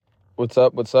What's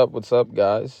up,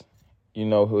 guys? You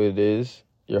know who it is.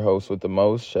 Your host with the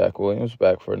most, Shaq Williams,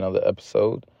 back for another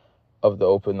episode of the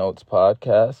Open Notes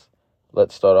podcast.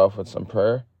 Let's start off with some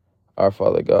prayer. Our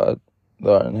Father God,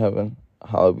 thou art in heaven,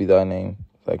 hallowed be thy name.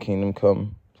 Thy kingdom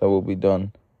come, thy will be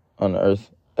done on earth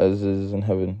as it is in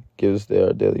heaven. Give us today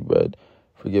our daily bread.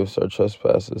 Forgive us our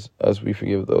trespasses, as we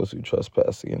forgive those who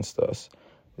trespass against us.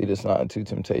 Lead us not into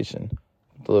temptation,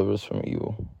 but deliver us from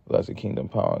evil. Thine is the kingdom,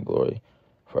 power, and glory,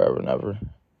 forever and ever.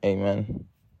 Amen.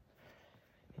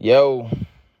 Yo,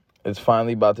 it's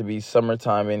finally about to be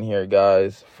summertime in here,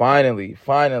 guys. Finally,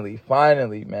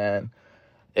 man.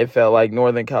 It felt like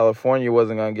Northern California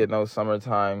wasn't going to get no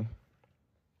summertime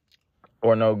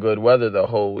or no good weather the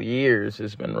whole year. It's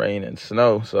just been rain and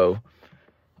snow. So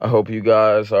I hope you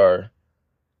guys are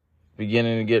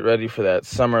beginning to get ready for that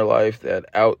summer life, that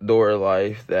outdoor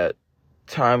life, that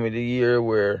time of the year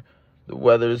where the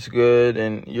weather's good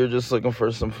and you're just looking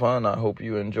for some fun. I hope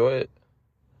you enjoy it.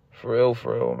 For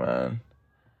real, man.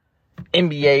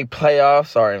 NBA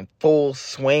playoffs are in full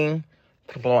swing.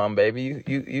 Come on, baby.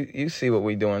 You see what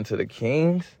we doing to the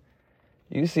Kings.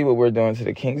 You see what we're doing to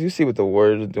the Kings. You see what the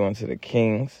Warriors are doing to the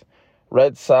Kings.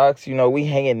 Red Sox, we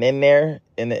hanging in there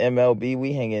in the MLB.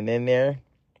 We hanging in there.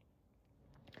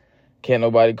 Can't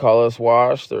nobody call us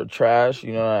washed or trash.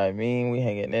 You know what I mean? We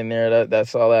hanging in there.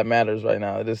 That's all that matters right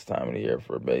now at this time of the year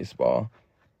for baseball.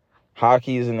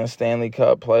 Hockey's in the Stanley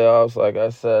Cup playoffs. Like I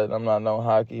said, I'm not no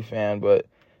hockey fan, but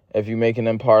if you're making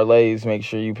them parlays, make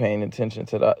sure you're paying attention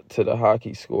to the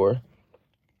hockey score.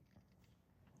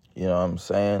 You know what I'm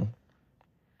saying?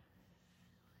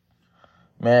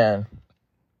 Man,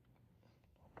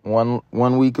 one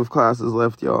week of classes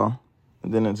left, y'all.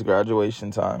 And then it's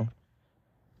graduation time.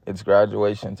 It's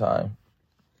graduation time.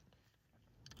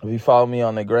 If you follow me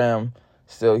on the gram,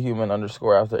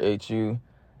 stillhuman_after HU,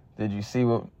 did you see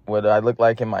what I look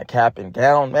like in my cap and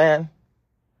gown, man?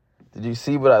 Did you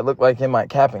see what I look like in my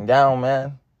cap and gown,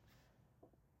 man?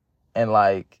 And,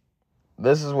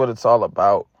 this is what it's all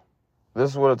about.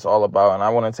 This is what it's all about. And I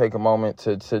want to take a moment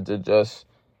to just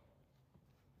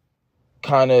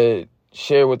kind of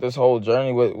share with this whole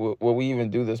journey what we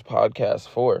even do this podcast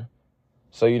for.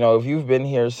 So, if you've been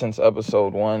here since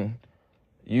episode 1,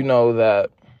 you know that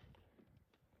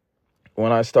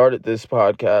when I started this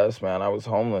podcast, man, I was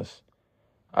homeless.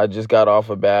 I just got off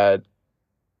a bad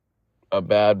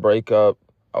breakup.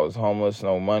 I was homeless,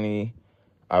 no money.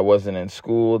 I wasn't in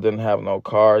school, didn't have no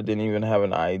car, didn't even have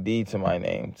an ID to my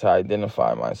name to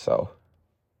identify myself.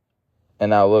 And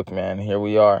now look, man, here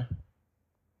we are.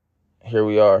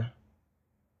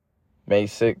 May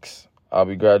 6th, I'll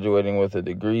be graduating with a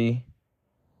degree.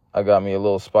 I got me a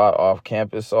little spot off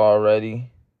campus already.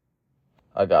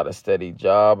 I got a steady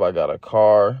job. I got a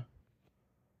car.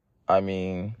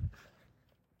 And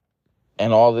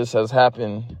all this has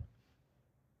happened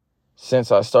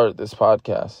since I started this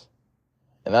podcast.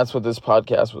 And that's what this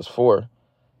podcast was for.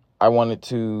 I wanted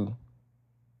to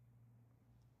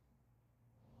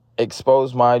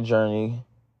expose my journey,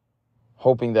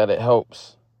 hoping that it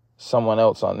helps someone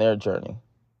else on their journey.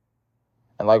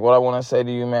 And what I want to say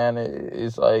to you, man,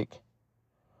 is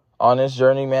on this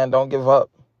journey, man, don't give up.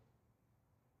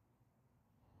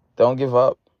 Don't give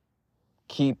up.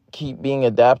 Keep being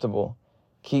adaptable.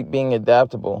 Keep being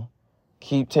adaptable.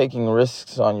 Keep taking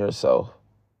risks on yourself.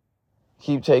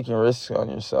 Keep taking risks on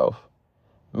yourself.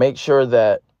 Make sure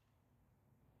that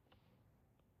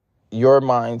your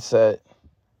mindset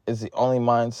is the only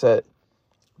mindset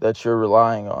that you're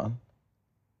relying on.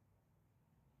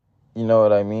 You know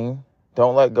what I mean?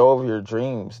 Don't let go of your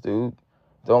dreams, dude.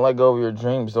 Don't let go of your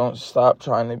dreams. Don't stop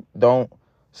trying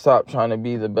to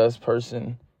be the best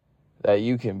person that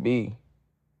you can be.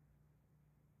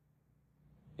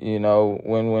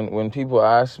 When people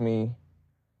ask me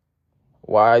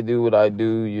why I do what I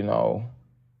do,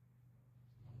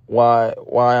 why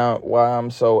I'm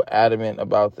so adamant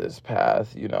about this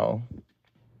path,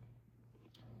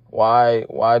 why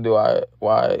do I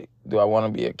want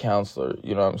to be a counselor,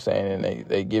 you know what I'm saying? And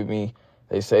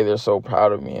they say they're so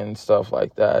proud of me and stuff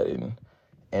like that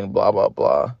and blah, blah,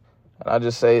 blah. And I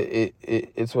just say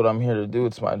it's what I'm here to do.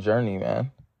 It's my journey,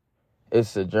 man.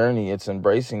 It's the journey. It's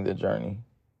embracing the journey.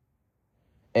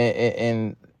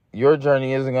 And your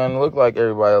journey isn't going to look like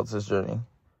everybody else's journey.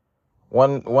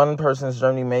 One person's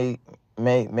journey may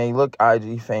look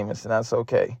IG famous, and that's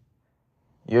okay.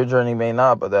 Your journey may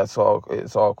not, but it's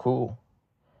all cool.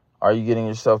 Are you getting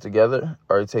yourself together?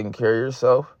 Are you taking care of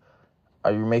yourself?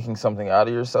 Are you making something out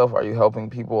of yourself? Are you helping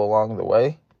people along the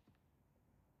way?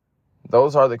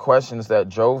 Those are the questions that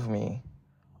drove me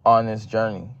on this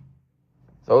journey.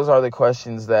 Those are the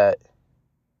questions that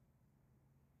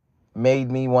made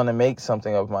me want to make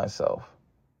something of myself?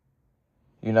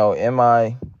 You know, am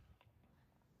I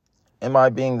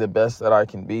being the best that I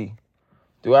can be?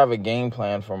 Do I have a game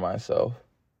plan for myself?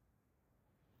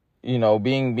 You know,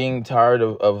 being tired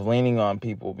of leaning on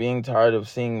people, being tired of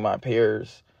seeing my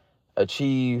peers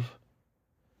achieve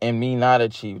and me not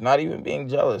achieve, not even being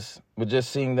jealous, but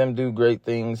just seeing them do great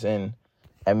things and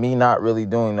me not really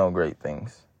doing no great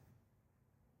things.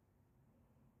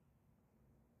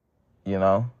 You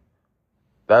know,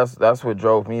 that's what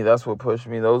drove me. That's what pushed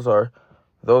me. Those are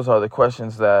the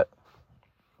questions that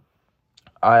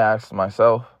I asked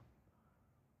myself.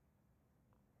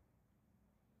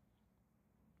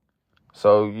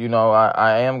 So, you know,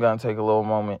 I am going to take a little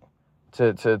moment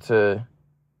to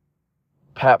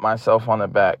pat myself on the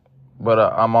back. But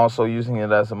I'm also using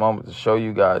it as a moment to show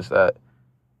you guys that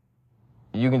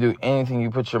you can do anything you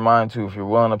put your mind to if you're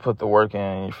willing to put the work in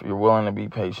and if you're willing to be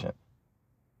patient.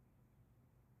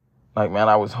 Like, man,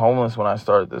 I was homeless when I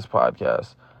started this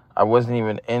podcast. I wasn't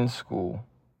even in school.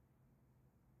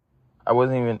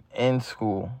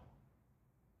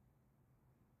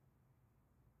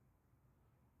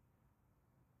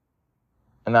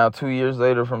 And now 2 years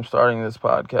later from starting this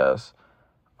podcast,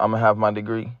 I'm going to have my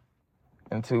degree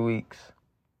in 2 weeks.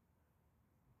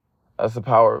 That's the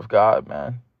power of God,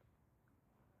 man.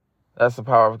 That's the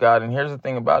power of God. And here's the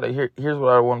thing about it. Here's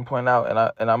what I want to point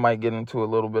out, and I might get into a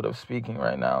little bit of speaking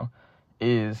right now,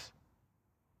 is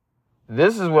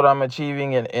this is what I'm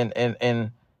achieving,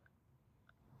 and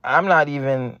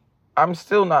I'm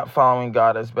still not following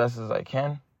God as best as I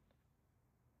can.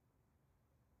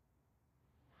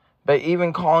 But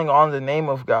even calling on the name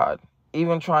of God,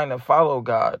 even trying to follow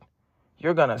God,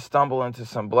 you're going to stumble into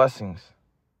some blessings.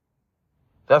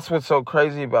 That's what's so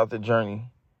crazy about the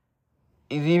journey.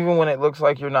 Is even when it looks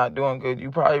like you're not doing good, you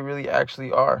probably really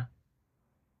actually are.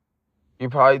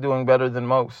 You're probably doing better than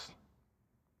most.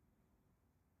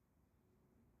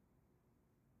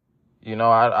 You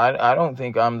know, I don't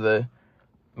think I'm the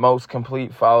most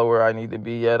complete follower I need to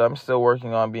be yet. I'm still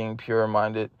working on being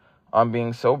pure-minded, on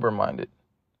being sober-minded.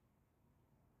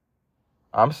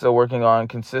 I'm still working on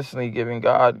consistently giving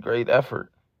God great effort.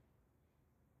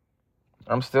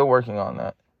 I'm still working on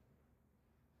that.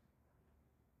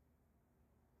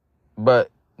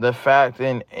 But the fact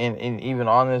in even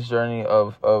on this journey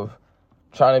of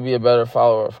trying to be a better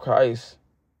follower of Christ,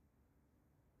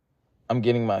 I'm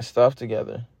getting my stuff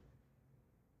together.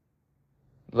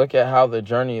 Look at how the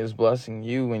journey is blessing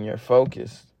you when you're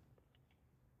focused.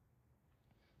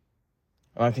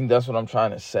 And I think that's what I'm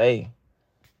trying to say.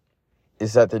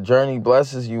 Is that the journey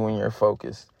blesses you when you're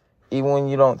focused. Even when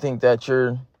you don't think that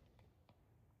you're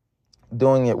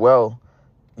doing it well,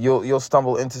 you'll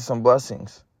stumble into some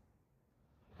blessings.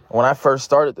 When I first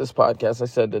started this podcast, I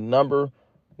said the number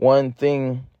one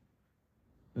thing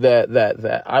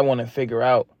that I want to figure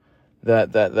out,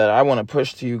 that I want to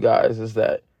push to you guys, is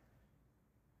that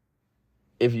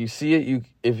if you see it,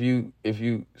 if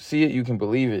you see it, you can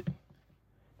believe it.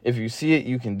 If you see it,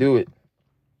 you can do it.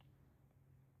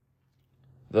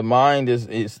 The mind is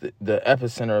the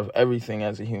epicenter of everything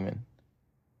as a human.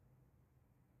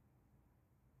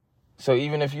 So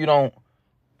even if you don't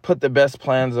put the best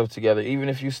plans of together, even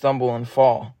if you stumble and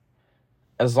fall,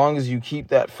 as long as you keep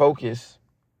that focus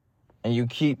and you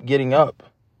keep getting up,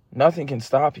 nothing can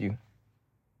stop you.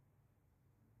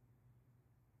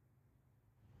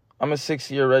 I'm a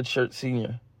 6-year redshirt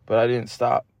senior, but I didn't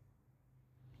stop.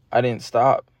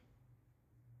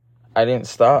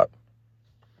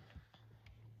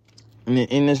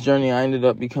 In this journey, I ended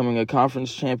up becoming a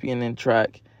conference champion in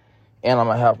track, and I'm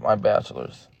going to have my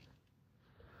bachelor's.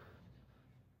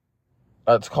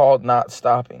 That's called not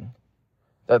stopping.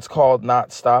 That's called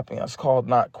not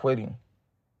quitting.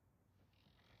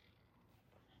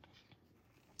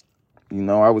 You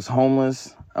know, I was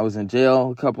homeless. I was in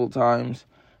jail a couple of times.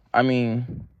 I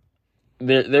mean,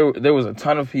 there was a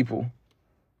ton of people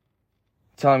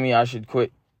telling me I should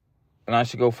quit and I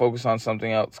should go focus on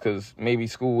something else because maybe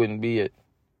school wouldn't be it.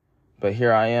 But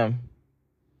here I am.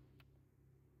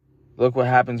 Look what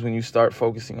happens when you start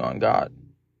focusing on God.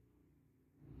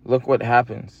 Look what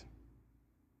happens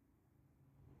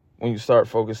when you start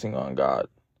focusing on God.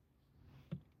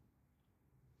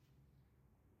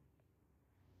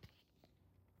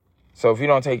 So if you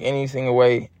don't take anything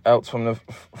away else from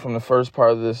the first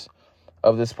part of this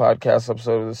podcast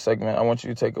episode, of this segment, I want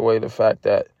you to take away the fact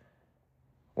that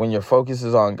when your focus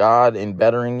is on God and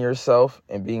bettering yourself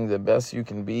and being the best you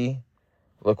can be,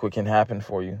 look what can happen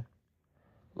for you.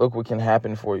 Look what can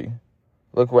happen for you.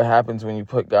 Look what happens when you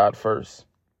put God first.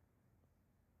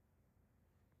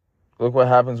 Look what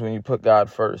happens when you put God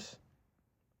first.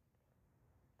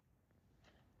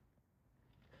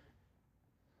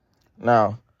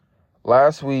 Now,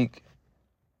 last week,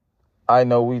 I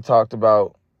know we talked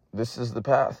about this is the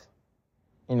path.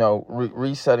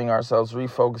 Resetting ourselves,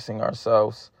 refocusing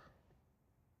ourselves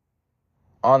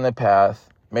on the path,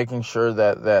 making sure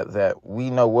that we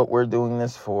know what we're doing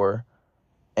this for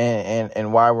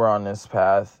and why we're on this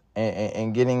path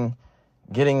and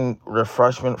getting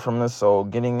refreshment from the soul,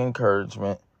 getting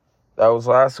encouragement. That was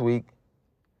last week.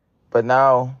 But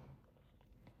now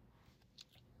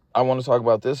I want to talk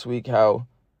about this week how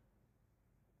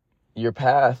your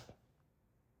path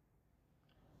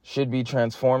should be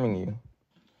transforming you.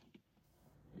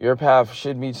 Your path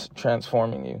should be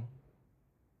transforming you.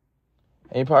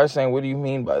 And you're probably saying, what do you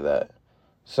mean by that?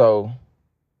 So,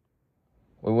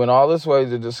 we went all this way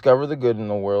to discover the good in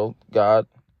the world, God.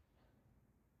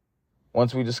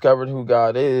 Once we discovered who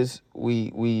God is,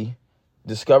 we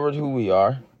discovered who we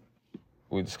are.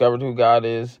 We discovered who God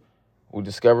is. We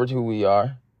discovered who we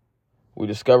are. We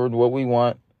discovered what we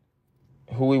want,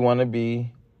 who we want to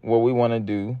be, what we want to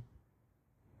do.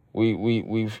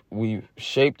 We've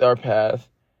shaped our path,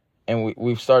 and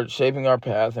we've started shaping our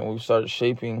path, and we've started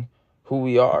shaping who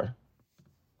we are.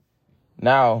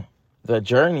 Now, the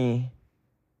journey,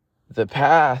 the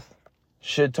path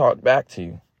should talk back to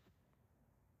you.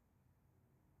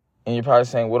 And you're probably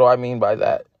saying, what do I mean by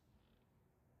that?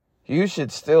 You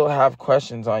should still have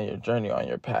questions on your journey, on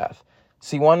your path.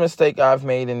 See, one mistake I've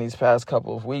made in these past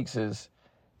couple of weeks is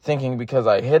thinking because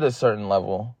I hit a certain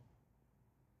level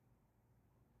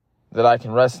that I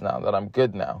can rest now, that I'm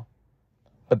good now.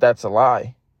 But that's a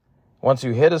lie. Once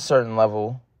you hit a certain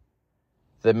level,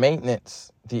 the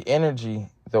maintenance, the energy,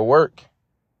 the work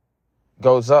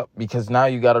goes up because now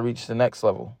you got to reach the next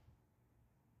level.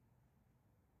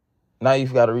 Now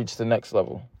you've got to reach the next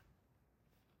level.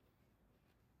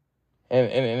 And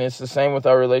it's the same with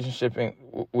our relationship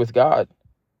with God.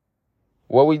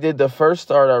 What we did to first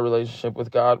start our relationship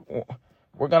with God,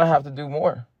 we're going to have to do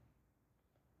more.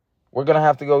 We're going to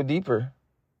have to go deeper.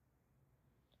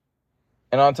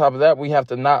 And on top of that, we have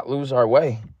to not lose our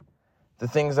way. The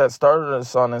things that started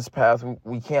us on this path,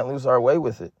 we can't lose our way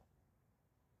with it.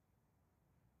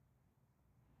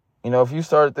 If you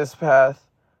started this path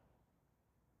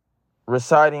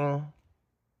reciting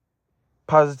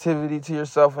positivity to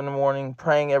yourself in the morning,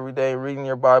 praying every day, reading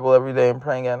your Bible every day, and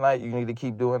praying at night, you need to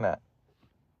keep doing that.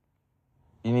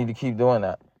 You need to keep doing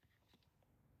that.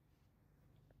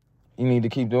 You need to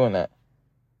keep doing that.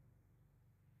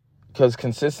 Because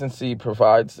consistency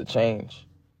provides the change.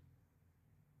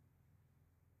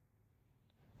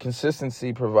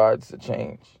 Consistency provides the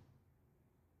change.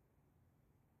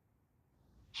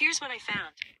 Here's what I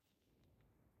found.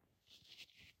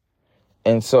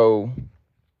 And so,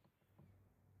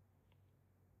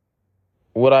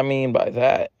 what I mean by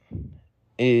that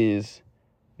is,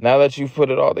 now that you've put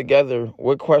it all together,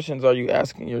 what questions are you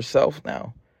asking yourself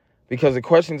now? Because the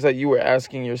questions that you were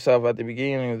asking yourself at the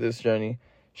beginning of this journey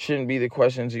shouldn't be the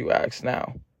questions you ask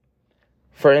now.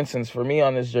 For instance, for me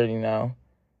on this journey now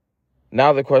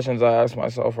the questions I ask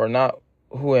myself are not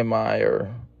who am I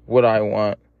or what I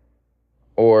want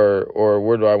or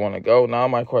where do I want to go. Now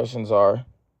my questions are,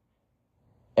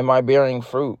 am I bearing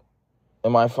fruit?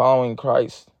 Am I following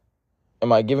Christ?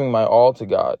 Am I giving my all to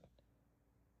God?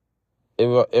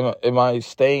 Am I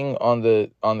staying on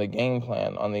the game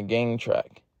plan, on the game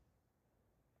track?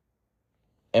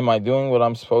 Am I doing what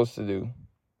I'm supposed to do?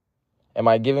 Am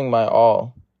I giving my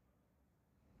all?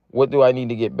 What do I need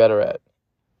to get better at?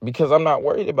 Because I'm not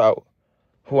worried about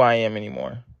who I am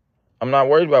anymore. I'm not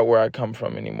worried about where I come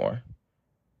from anymore.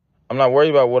 I'm not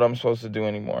worried about what I'm supposed to do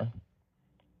anymore.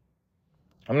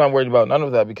 I'm not worried about none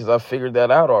of that because I've figured that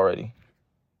out already.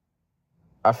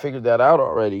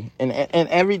 And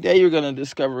every day you're going to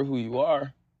discover who you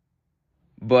are.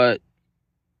 But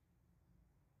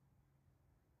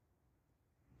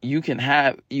you can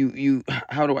have,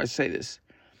 how do I say this?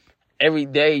 Every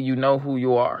day you know who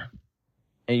you are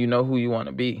and you know who you want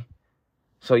to be.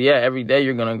 So yeah, every day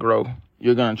you're going to grow.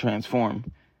 You're going to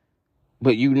transform.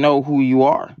 But you know who you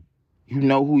are. You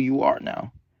know who you are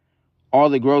now. All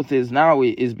the growth is now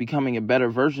is becoming a better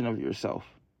version of yourself.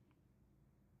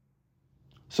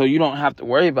 So you don't have to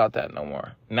worry about that no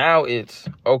more. Now it's,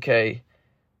 okay,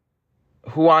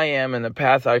 who I am and the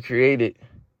path I created,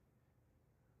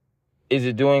 is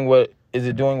it doing what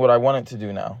I want it to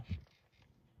do now?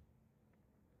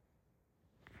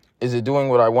 Is it doing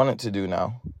what I want it to do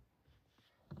now?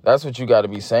 That's what you got to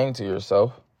be saying to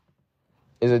yourself.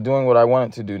 Is it doing what I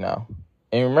want it to do now?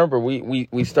 And remember,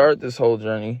 we started this whole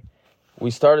journey. We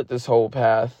started this whole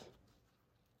path,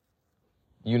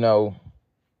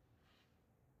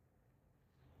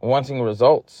 wanting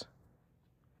results.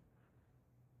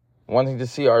 wanting to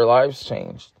see our lives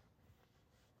changed.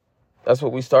 That's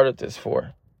what we started this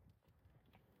for.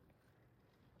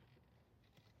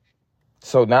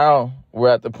 So now we're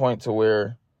at the point to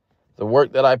where the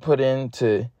work that I put in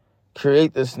to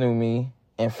create this new me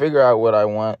and figure out what I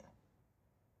want,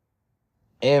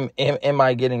 am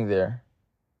I getting there?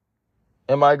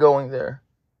 Am I going there?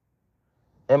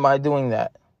 Am I doing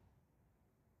that?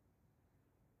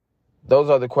 Those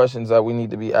are the questions that we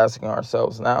need to be asking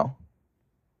ourselves now.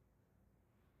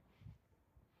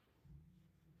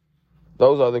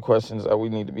 Those are the questions that we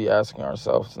need to be asking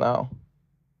ourselves now.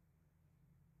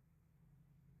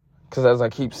 Because as I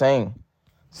keep saying,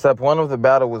 step one of the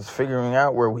battle was figuring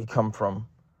out where we come from,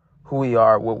 who we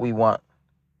are, what we want.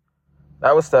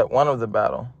 That was step one of the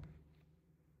battle.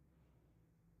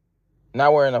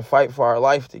 Now we're in a fight for our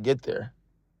life to get there.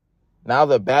 Now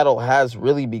the battle has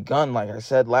really begun, like I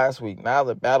said last week. Now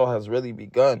the battle has really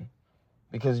begun.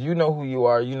 Because you know who you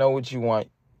are, you know what you want,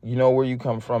 you know where you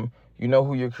come from, you know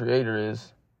who your creator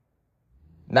is.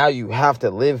 Now you have to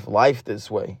live life this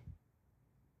way.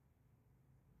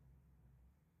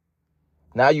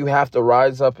 Now you have to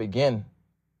rise up again.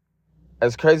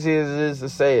 As crazy as it is to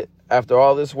say it, after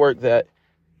all this work that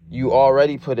you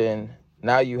already put in,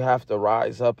 now you have to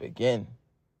rise up again.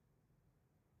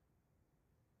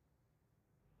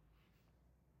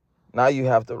 Now you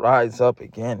have to rise up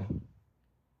again.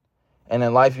 And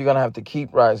in life, you're going to have to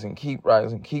keep rising, keep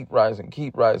rising, keep rising,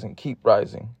 keep rising, keep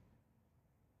rising.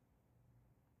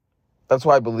 That's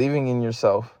why believing in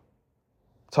yourself,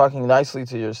 talking nicely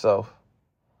to yourself,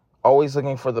 always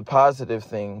looking for the positive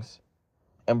things,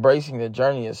 embracing the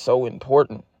journey is so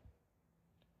important.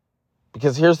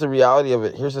 Because here's the reality of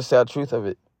it. Here's the sad truth of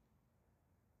it.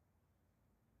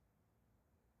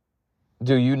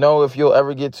 Do you know if you'll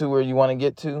ever get to where you want to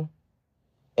get to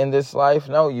in this life?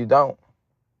 No, you don't.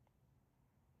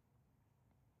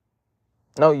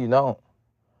 No, you don't.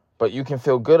 But you can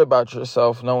feel good about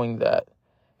yourself knowing that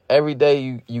every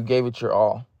day you gave it your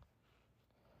all.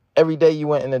 Every day you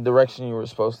went in the direction you were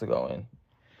supposed to go in.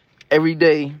 Every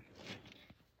day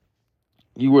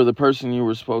you were the person you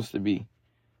were supposed to be.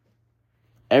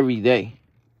 Every day.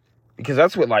 Because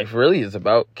that's what life really is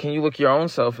about. Can you look your own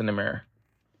self in the mirror?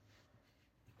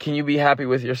 Can you be happy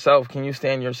with yourself? Can you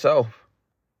stand yourself?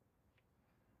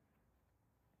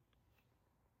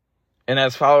 And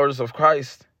as followers of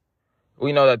Christ,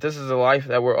 we know that this is a life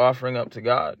that we're offering up to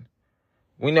God.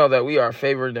 We know that we are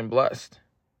favored and blessed.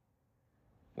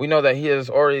 We know that He has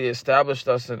already established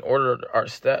us and ordered our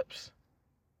steps.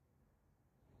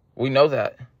 We know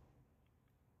that.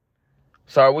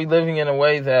 So are we living in a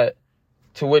way that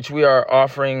to which we are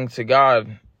offering to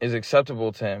God is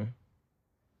acceptable to Him?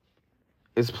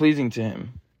 Is pleasing to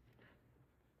Him?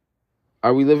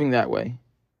 Are we living that way?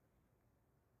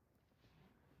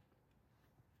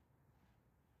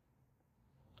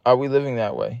 Are we living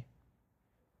that way?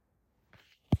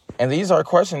 And these are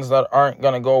questions that aren't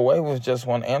going to go away with just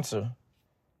one answer.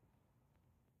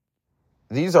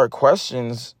 These are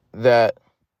questions that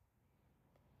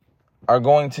are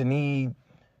going to need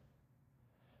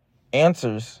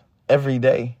answers every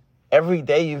day. Every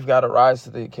day you've got to rise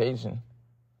to the occasion.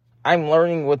 I'm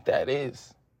learning what that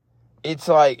is. It's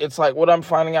like what I'm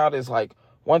finding out is like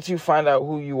once you find out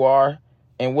who you are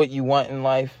and what you want in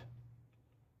life,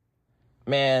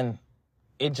 man,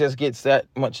 it just gets that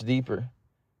much deeper.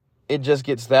 It just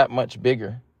gets that much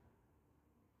bigger.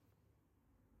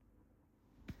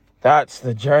 That's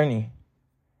the journey.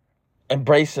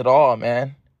 Embrace it all,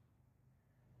 man.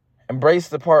 Embrace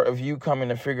the part of you coming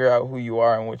to figure out who you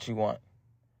are and what you want.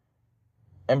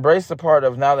 Embrace the part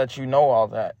of now that you know all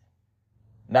that.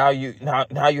 Now you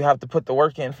have to put the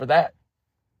work in for that.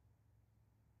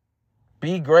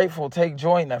 Be grateful, take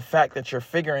joy in the fact that you're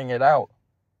figuring it out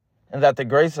and that the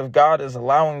grace of God is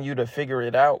allowing you to figure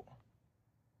it out.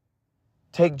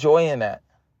 Take joy in that.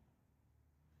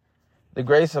 The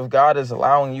grace of God is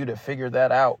allowing you to figure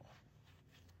that out.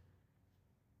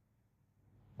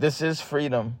 This is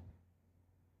freedom.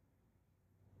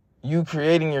 You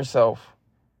creating yourself.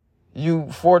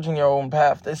 You forging your own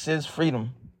path. This is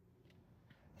freedom.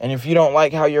 And if you don't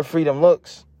like how your freedom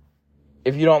looks,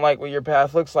 if you don't like what your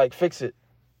path looks like, fix it.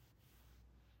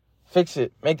 Fix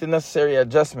it. Make the necessary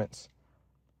adjustments.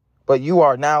 But you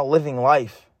are now living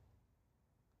life.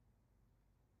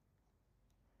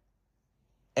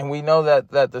 And we know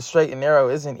that the straight and narrow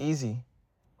isn't easy.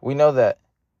 We know that.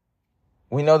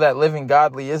 We know that living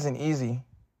godly isn't easy.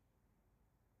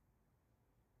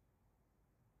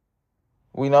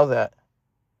 We know that.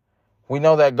 We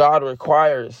know that God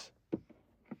requires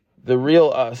the real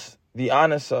us, the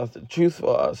honest us, the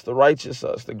truthful us, the righteous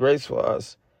us, the graceful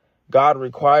us. God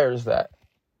requires that.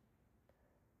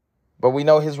 But we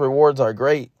know his rewards are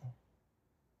great.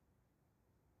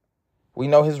 We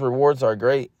know his rewards are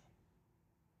great.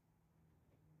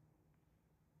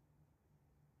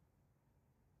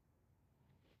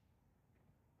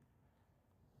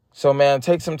 So, man,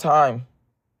 take some time.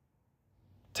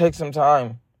 Take some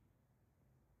time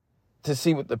to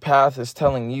see what the path is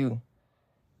telling you,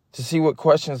 to see what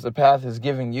questions the path is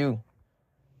giving you,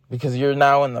 because you're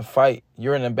now in the fight.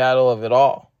 You're in the battle of it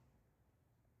all.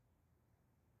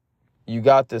 You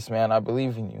got this, man. I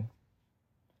believe in you.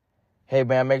 Hey,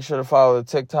 man, make sure to follow the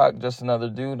TikTok, just another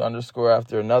dude,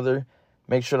 _after_another.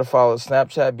 Make sure to follow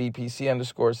Snapchat,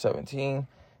 BPC_17.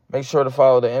 Make sure to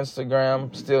follow the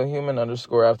Instagram, stillhuman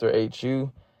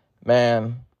 _after_HU.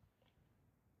 Man,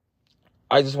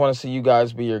 I just want to see you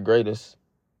guys be your greatest.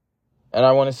 And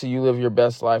I want to see you live your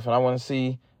best life. And I want to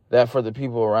see that for the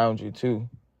people around you, too.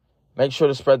 Make sure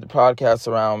to spread the podcast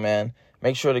around, man.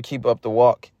 Make sure to keep up the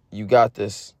walk. You got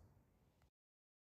this.